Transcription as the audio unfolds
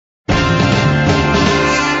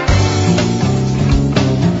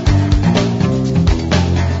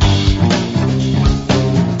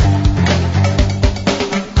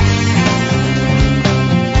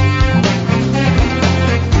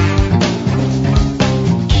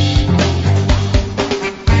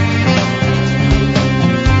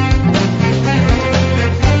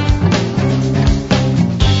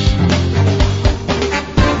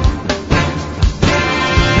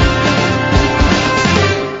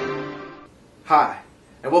Hi,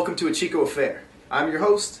 and welcome to a Chico Affair. I'm your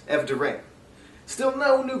host, Ev Duran. Still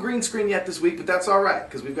no new green screen yet this week, but that's alright,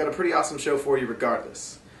 because we've got a pretty awesome show for you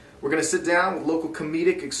regardless. We're going to sit down with local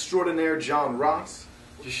comedic extraordinaire John Ross.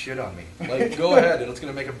 Just shit on me. Like, go ahead, it's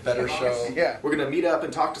going to make a better show. Yeah. We're going to meet up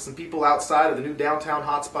and talk to some people outside of the new downtown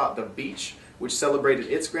hotspot, The Beach, which celebrated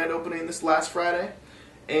its grand opening this last Friday.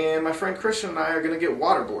 And my friend Christian and I are going to get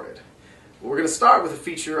waterboarded. We're going to start with a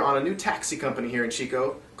feature on a new taxi company here in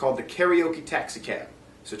Chico called the Karaoke Taxi Cab.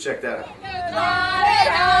 So check that out.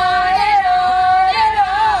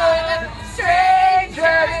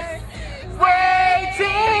 Strangers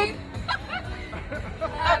waiting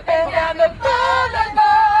up and down the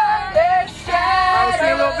boulevard. Their shadows. I'll see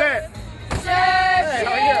a little bit.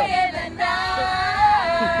 Searching in the night.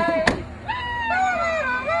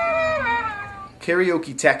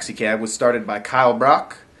 Karaoke Taxi Cab was started by Kyle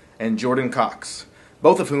Brock and Jordan Cox,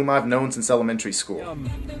 both of whom I've known since elementary school.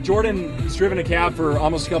 Jordan has driven a cab for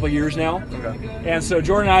almost a couple of years now. Okay. And so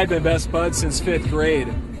Jordan and I have been best buds since 5th grade.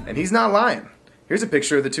 And he's not lying. Here's a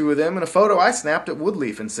picture of the two of them in a photo I snapped at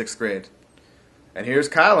Woodleaf in 6th grade. And here's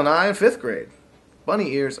Kyle and I in 5th grade.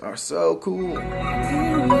 Bunny ears are so cool. This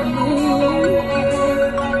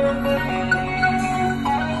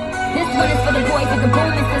one is for the boys with the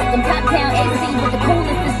booming system. Top town AC with the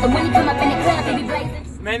coolest system. When you come up in the club, they be blazing.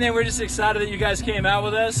 Man, we're just excited that you guys came out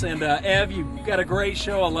with us. And Ev, you got a great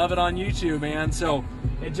show. I love it on YouTube, man. So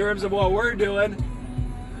in terms of what we're doing,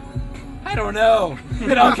 I don't know.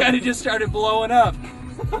 It all kind of just started blowing up.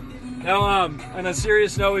 Now, on a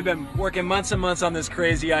serious note, we've been working months and months on this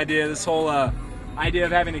crazy idea, this whole idea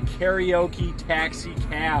of having a karaoke taxi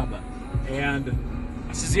cab. And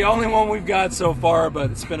this is the only one we've got so far,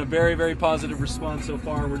 but it's been a very, very positive response so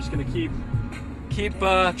far. We're just going to keep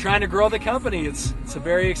trying to grow the company. It's a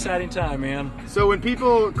very exciting time, man. So when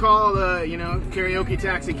people call the karaoke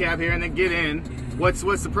taxi cab here and they get in, what's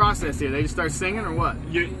the process here? They just start singing or what?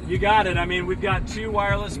 You got it. I mean, we've got 2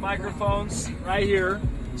 wireless microphones right here.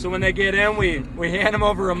 So when they get in, we hand them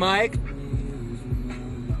over a mic.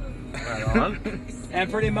 Right on.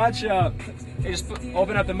 And pretty much they just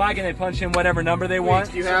open up the mic and they punch in whatever number they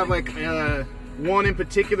want. Do you have like one in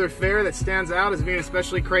particular fare that stands out as being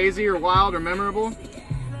especially crazy or wild or memorable?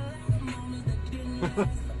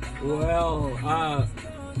 Well,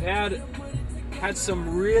 had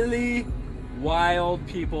some really wild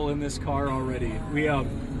people in this car already. We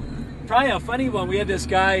probably a funny one. We had this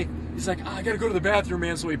guy. He's like, I gotta go to the bathroom,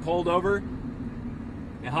 man. So he pulled over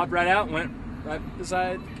and hopped right out and went right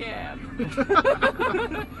beside the cab.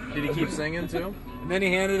 Did he keep singing too? And then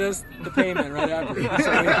he handed us the payment right after.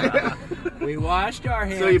 So we washed our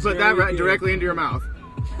hands. So you put that good. directly into your mouth.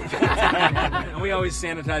 And we always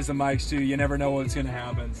sanitize the mics too. You never know what's gonna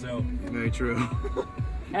happen. So Very true.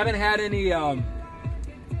 haven't had any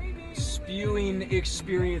spewing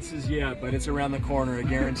experiences yet, but it's around the corner. I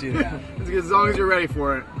guarantee that. As long as you're ready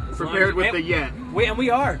for it. Prepared with the yet.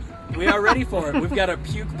 We are ready for it. We've got a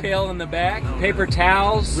puke pail in the back, paper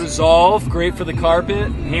towels, Resolve, great for the carpet,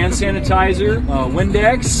 hand sanitizer,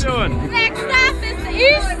 Windex. Next stop is the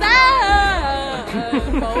East Side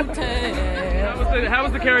Motel. How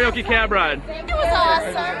was the karaoke cab ride? It was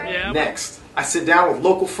awesome. Yeah. Next, I sit down with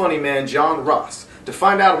local funny man John Ross to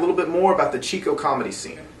find out a little bit more about the Chico comedy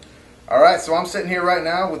scene. Alright, so I'm sitting here right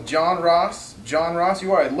now with John Ross. John Ross,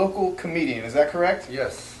 you are a local comedian, is that correct?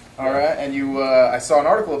 Yes. Alright, and you, I saw an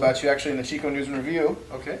article about you actually in the Chico News and Review.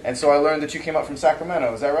 Okay. And so I learned that you came up from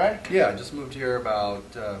Sacramento, is that right? Yeah, I just moved here about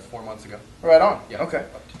 4 months ago. Right on. Yeah. Okay.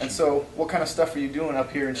 And so what kind of stuff are you doing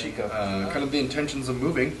up here in Chico? Kind of the intentions of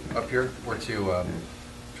moving up here were to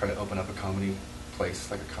try to open up a comedy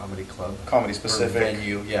place, like a comedy club. Comedy specific. Or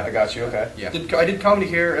venue, yeah. I got you, okay. Yeah. I did comedy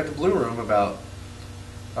here at the Blue Room about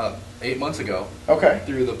 8 months ago. Okay.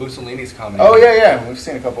 Through the Bussolini's comedy. Oh, yeah. We've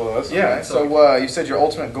seen a couple of those. Yeah, Okay. So you said your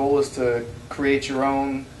ultimate goal is to create your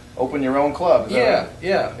own, open your own club, is that right?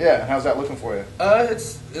 Yeah. Yeah, and how's that looking for you?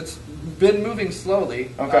 It's been moving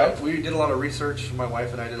slowly. Okay. We did a lot of research. My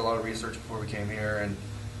wife and I did a lot of research before we came here, and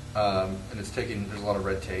there's a lot of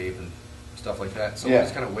red tape and stuff like that. So we're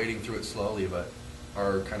just kind of wading through it slowly. But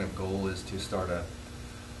our kind of goal is to start a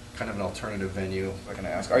kind of an alternative venue. If I can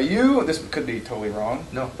ask, are you? This could be totally wrong.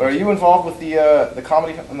 No. But are you involved with the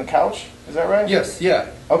comedy on the couch? Is that right? Yes.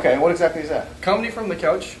 Yeah. Okay. What exactly is that? Comedy from the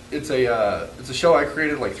Couch. It's a show I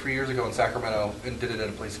created like 3 years ago in Sacramento and did it at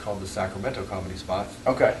a place called the Sacramento Comedy Spot.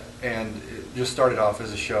 Okay. And it just started off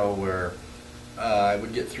as a show where I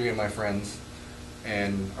would get 3 of my friends.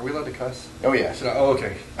 And are we allowed to cuss? Oh yeah. Oh,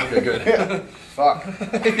 okay. Okay, good. Yeah. Fuck.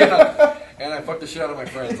 Yeah. And I fucked the shit out of my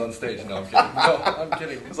friends on stage. No, I'm kidding. No, I'm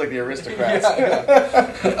kidding. It's like the aristocrats.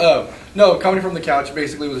 No, Comedy from the Couch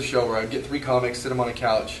basically was a show where I'd get 3 comics, sit them on a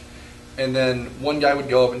couch, and then one guy would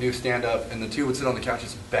go up and do stand-up, and the 2 would sit on the couch and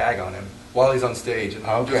just bag on him while he's on stage, and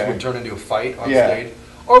it just would turn into a fight on stage.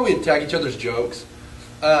 Or we'd attack each other's jokes.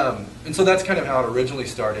 And so that's kind of how it originally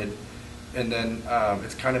started. And then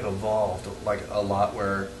it's kind of evolved like a lot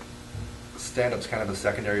where stand-up's kind of a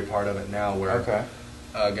secondary part of it now, where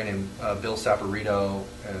a guy named Bill Saporito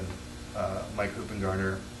and Mike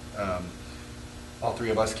Hoopengarner, all 3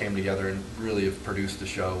 of us came together and really have produced a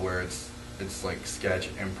show where it's like sketch,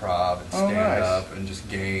 improv, and stand-up, and just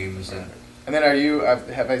games. And then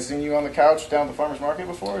have I seen you on the couch down at the farmer's market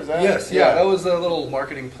before? Is that? Yes, yeah. That was a little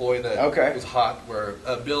marketing ploy that was hot, where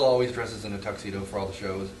Bill always dresses in a tuxedo for all the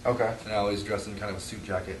shows. Okay. And I always dress in kind of a suit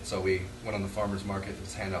jacket. So we went on the farmer's market,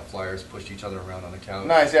 just hand out flyers, pushed each other around on the couch.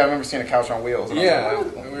 Nice, yeah. I remember seeing a couch on wheels. And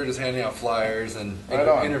we were just handing out flyers and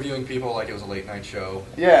interviewing people like it was a late night show.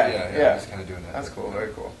 Yeah. Just kind of doing that. That's cool,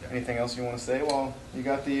 very cool. Yeah. Anything else you want to say while you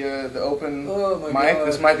got the open mic? God.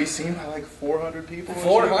 This might be seen by like 400 people.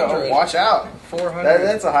 400. Watch out. 400.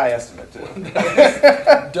 That's a high estimate, too.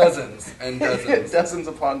 Dozens and dozens. Dozens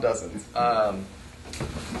upon dozens. I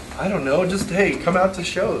don't know. Just, hey, come out to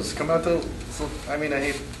shows. Come out to, I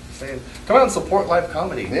hate saying, come out and support live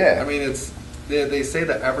comedy. Yeah. I mean, they say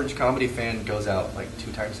the average comedy fan goes out like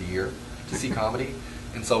 2 times a year to see comedy.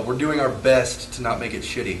 And so we're doing our best to not make it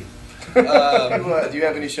shitty. Do you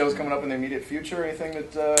have any shows coming up in the immediate future or anything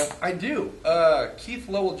that... I do. Keith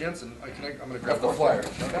Lowell Jensen. I'm going to grab the flyer.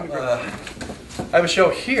 I have a show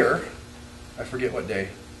here. I forget what day.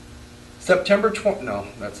 September 20... No,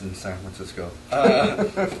 that's in San Francisco.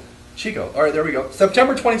 Chico. All right, there we go.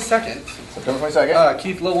 September 22nd. September 22nd.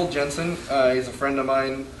 Keith Lowell Jensen. He's a friend of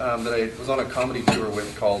mine that I was on a comedy tour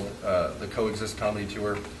with called the Coexist Comedy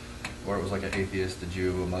Tour, where it was like an atheist, a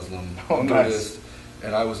Jew, a Muslim, a Buddhist. Nice.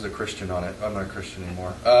 And I was the Christian on it. I'm not a Christian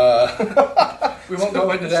anymore. We won't go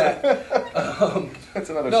into that. That's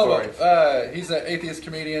another story. But, he's an atheist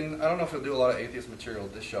comedian. I don't know if he'll do a lot of atheist material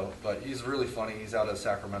at this show, but he's really funny. He's out of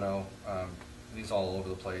Sacramento. And he's all over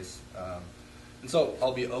the place. And so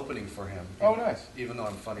I'll be opening for him. Oh, nice. Even though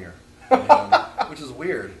I'm funnier. Which is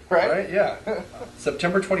weird. Right? Yeah.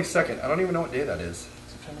 September 22nd. I don't even know what day that is.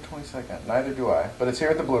 September 22nd. Neither do I. But it's here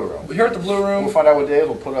at the Blue Room. We're here at the Blue Room. We'll find out what day.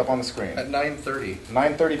 We'll put it up on the screen. At 9:30.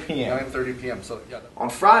 9:30 p.m. 9:30 p.m. So, yeah. On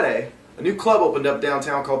Friday, a new club opened up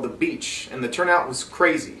downtown called The Beach, and the turnout was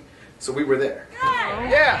crazy. So we were there.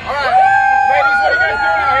 Yeah, all right. Ladies, what are you guys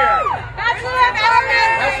doing out here? Bachelorette party!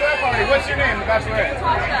 Bachelorette party. What's your name, the bachelorette?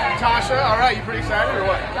 Tasha. Tasha. All right, you pretty excited or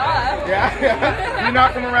what? Duh. Yeah. You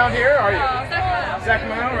not from around here, are you? Sacramento.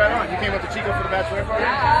 Sacramento, right on. You came up to Chico for the bachelorette party? Oh,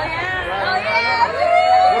 yeah. Right on, right on.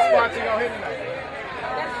 What spots are y'all hitting tonight?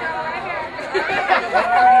 Let's go right here.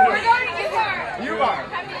 We're going to U-Bar. U-Bar.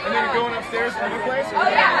 And then you're going upstairs to the new place? Oh,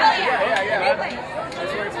 yeah. Yeah.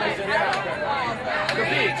 That's where it's listed. Yeah. The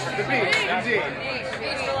beach, indeed.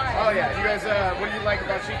 Oh yeah, you guys, what do you like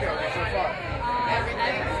about Chico so far?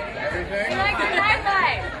 Everything? We like the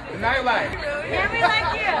nightlife. The nightlife. And we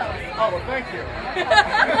like you. Oh, well, thank you.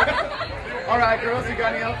 All right, girls, you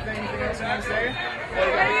got anything else you want to say?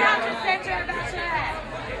 Everybody else is center of the chat.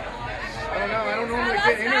 I don't know, I don't normally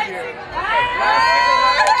get interviewed.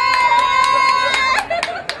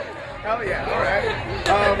 Hell yeah, all right.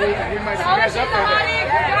 We might see you guys up there.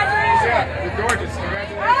 Congratulations. Yeah, you're gorgeous.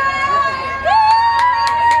 Congratulations.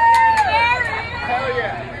 Hell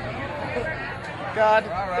yeah. God.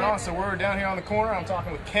 Right on. So we're down here on the corner. I'm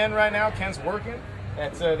talking with Ken right now. Ken's working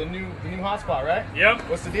at the new hotspot, right? Yep.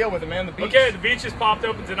 What's the deal with it, man? The beach? Okay, the beach just popped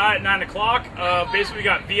open tonight at 9 o'clock. Basically, we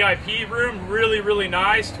got VIP room, really, really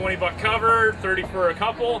nice. $20 cover, 30 for a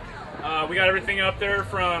couple. We got everything up there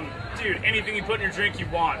from, dude, anything you put in your drink you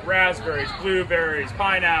want. Raspberries, blueberries,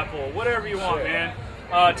 pineapple, whatever you want, man.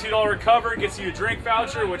 $2 cover gets you a drink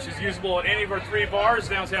voucher, which is usable at any of our 3 bars,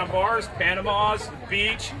 downtown bars, Panama's,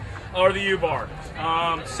 Beach, or the U-Bar.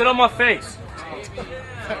 Sit on my face.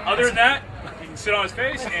 Other than that, you can sit on his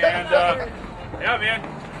face, and yeah, man,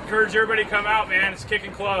 encourage everybody to come out, man. It's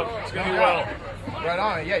Kicking Club. It's gonna be well. Right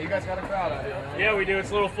on. Yeah, you guys got a crowd out here. Yeah, we do. It's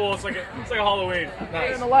a little full. It's like a Halloween.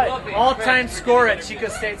 Nice. All-time scorer at Chico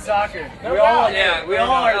State soccer. We all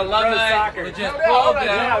are alumni. soccer.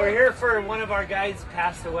 Yeah, we're here for one of our guys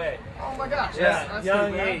passed away. Oh my gosh. Yeah, That's young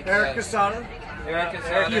cool, man. age. Eric Casada. Eric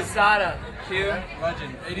Casada. Q.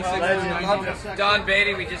 Legend. 86. Legend. Don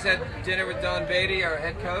Beatty. We just had dinner with Don Beatty, our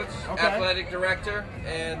head coach, athletic director,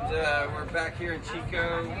 and we're back here in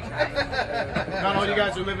Chico. Not all you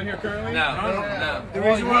guys are living here currently? No. The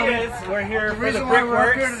reason why we're here for the we're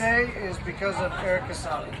brickworks. here today is because of Eric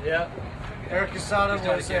Casada. Yeah. Eric Casada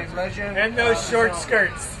was a legend. And those short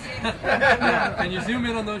skirts. Can you zoom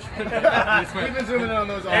in on those? We've been zooming in on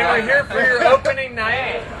those all And we're night. here for your opening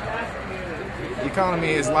night. The economy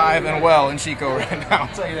is live and well in Chico right now,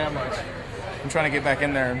 I'll tell you that much. I'm trying to get back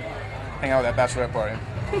in there and hang out with that bachelorette party.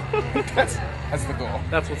 That's the goal.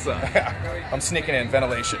 That's what's up. Yeah. I'm sneaking in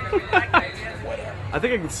ventilation. I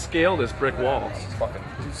think I can scale this brick wall. Fucking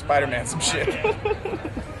Spider-Man some shit.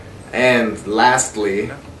 And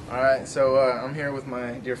lastly, Alright, so I'm here with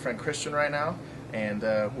my dear friend Christian right now, and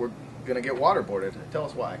we're gonna get waterboarded. Tell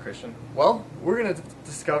us why, Christian. Well, we're going to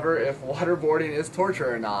discover if waterboarding is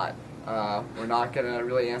torture or not. We're not going to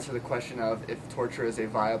really answer the question of if torture is a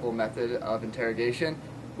viable method of interrogation.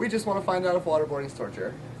 We just want to find out if waterboarding is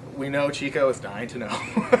torture. We know Chico is dying to know.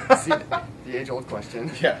 See, the age-old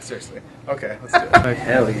question. Yeah, seriously. Okay, let's do it.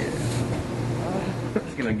 Hell yeah.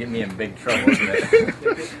 It's gonna get me in big trouble, isn't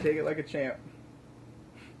it? Take it like a champ.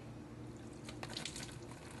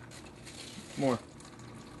 More.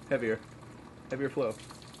 Heavier. Heavier flow.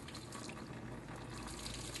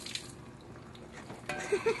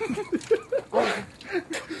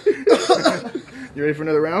 You ready for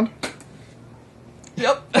another round?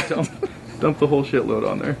 Yep. Dump the whole shitload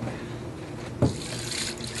on there.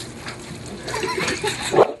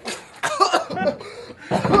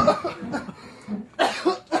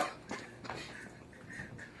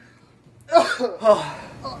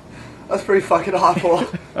 That's pretty fucking awful.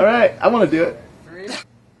 All right, I want to do it. 3,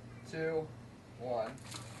 2, 1.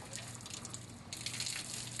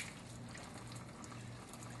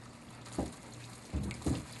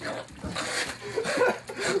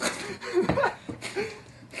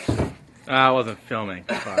 I wasn't filming.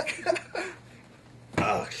 Fuck.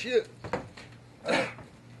 Oh shit.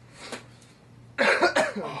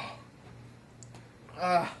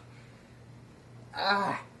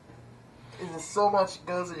 Is so much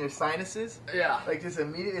goes in your sinuses? Yeah. Like just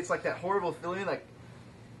immediately, it's like that horrible feeling, like,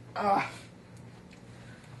 and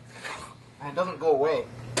it doesn't go away.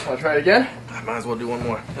 Want to try it again? I might as well do one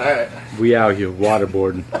more. Alright. We out here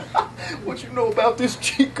waterboarding. What you know about this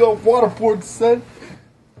Chico waterboard, son?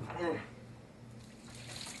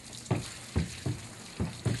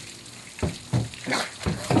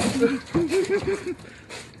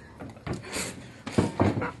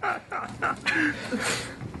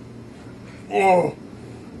 Oh.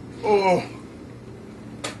 Oh.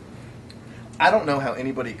 I don't know how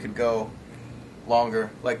anybody could go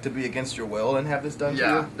longer, like to be against your will and have this done to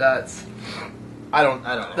Yeah, you. that's I don't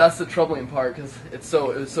know. that's the troubling part because it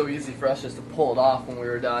was so easy for us just to pull it off when we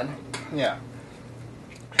were done. Yeah.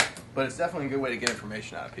 But it's definitely a good way to get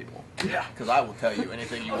information out of people. Yeah. Because I will tell you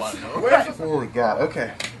anything you want to know. Holy God.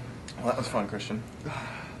 Okay. Well, that was fun, Christian.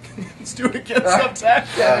 Let's do it again sometime.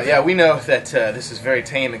 Yeah, we know that this is very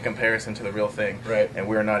tame in comparison to the real thing. Right. And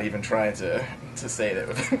we're not even trying to say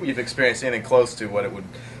that we've experienced anything close to what it would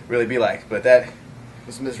really be like. But that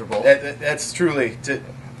was miserable. That's truly...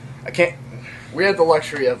 I can't... We had the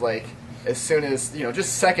luxury of, like, as soon as, you know,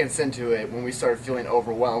 just seconds into it, when we started feeling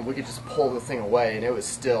overwhelmed, we could just pull the thing away, and it was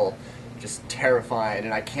still just terrifying.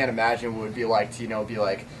 And I can't imagine what it would be like to, you know, be,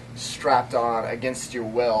 like, strapped on against your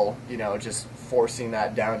will, you know, just forcing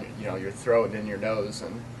that down, you know, your throat and in your nose.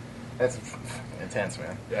 And that's intense,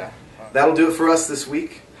 man. Yeah. That'll do it for us this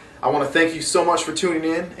week. I want to thank you so much for tuning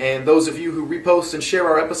in, and those of you who repost and share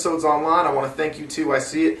our episodes online, I want to thank you too. I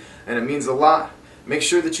see it, and it means a lot. Make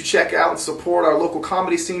sure that you check out and support our local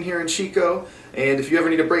comedy scene here in Chico, and if you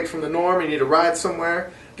ever need a break from the norm and you need a ride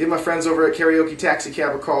somewhere, give my friends over at Karaoke Taxi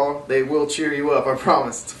Cab a call. They will cheer you up, I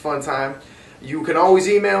promise. It's a fun time. You can always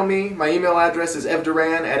email me. My email address is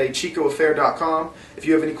evduran@achicoaffair.com. If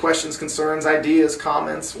you have any questions, concerns, ideas,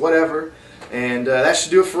 comments, whatever. And that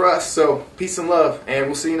should do it for us. So peace and love, and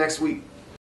we'll see you next week.